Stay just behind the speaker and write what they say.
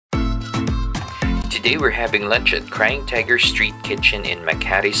Today we're having lunch at Crying Tiger Street Kitchen in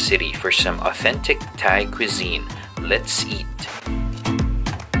Makati City for some authentic Thai cuisine. Let's eat!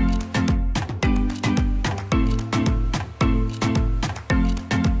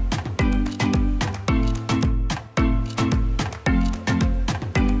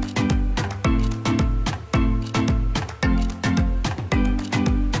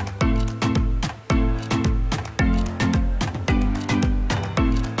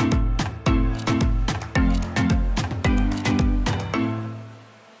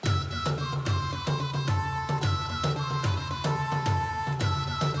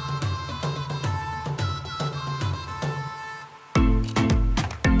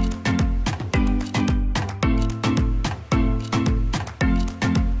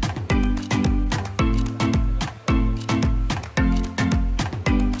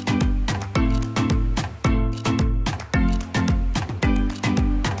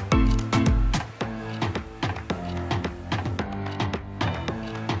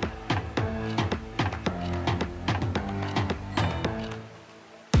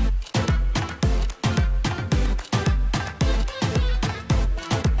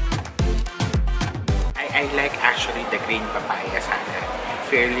 I like actually the green papaya salad.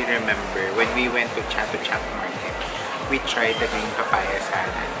 Fairly remember when we went to Chato Market, we tried the green papaya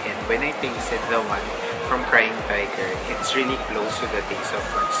salad, and when I tasted the one from Crying Tiger, it's really close to the taste of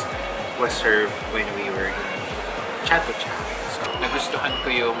what was served when we were in Chato. So, nagustuhan ko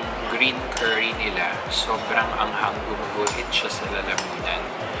yung green curry nila. Sobrang anghang, gumuguhit siya sa lalamunan.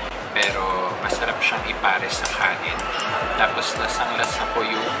 Pero masarap siyang ipare sa kanin. Tapos lasang-lasa ko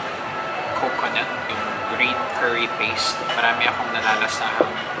yung coconut, yung green curry paste. Marami akong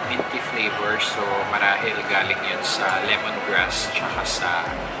nalalasahang minty flavor, so marahil galing yun sa lemongrass tsaka sa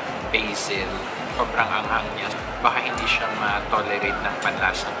basil. Sobrang anghang niya. Baka hindi siya ma-tolerate ng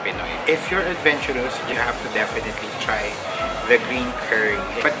panlasang Pinoy. If you're adventurous, you have to definitely try the green curry.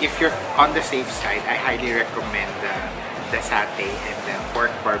 But if you're on the safe side, I highly recommend the satay and the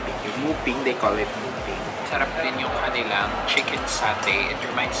pork barbecue. Muping, they call it muping. Sarap din yung kanilang chicken satay. It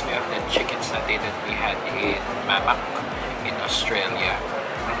reminds me of the chicken satay that we had in Mamak in Australia.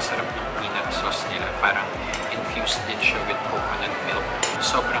 Ang sarap ng peanut sauce nila. Parang infused din siya with coconut milk.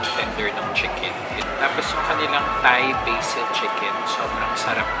 Sobrang tender ng chicken. Tapos yung kanilang Thai basil chicken, sobrang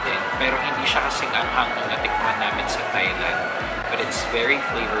sarap din. Pero hindi siya kasing anghang nung natikman namin sa Thailand. But it's very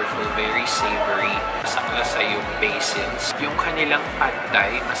flavorful, very savory. Lasang-lasa yung basils. Yung kanilang pad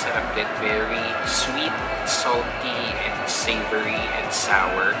thai, masarap din. Very sweet, salty, and savory, and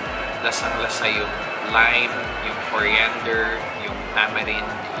sour. Lasang-lasa yung lime, yung coriander, yung tamarind,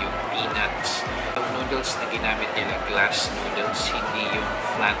 yung peanuts. Yung noodles na ginamit nila, glass noodles, hindi yung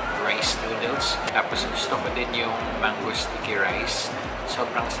flat rice noodles. Tapos gusto ko din yung mango sticky rice.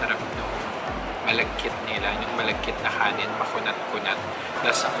 Sobrang sarap nung malagkit nila, yung malagkit na kanin, makunat-kunat.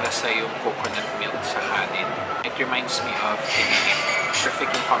 Lasang-lasa yung coconut milk sa kanin. It reminds me of tinigin. Perfect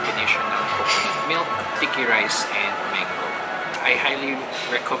yung combination ng coconut milk, sticky rice, and mango. I highly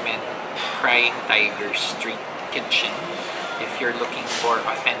recommend Crying Tiger Street Kitchen if you're looking for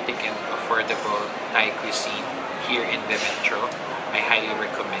authentic and affordable Thai cuisine here in the metro. I highly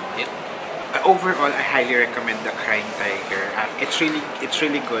recommend it. Overall, I highly recommend the Crying Tiger. It's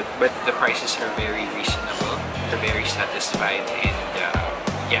really good, but the prices are very reasonable. They're very satisfied, and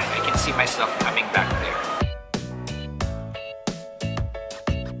yeah, I can see myself coming back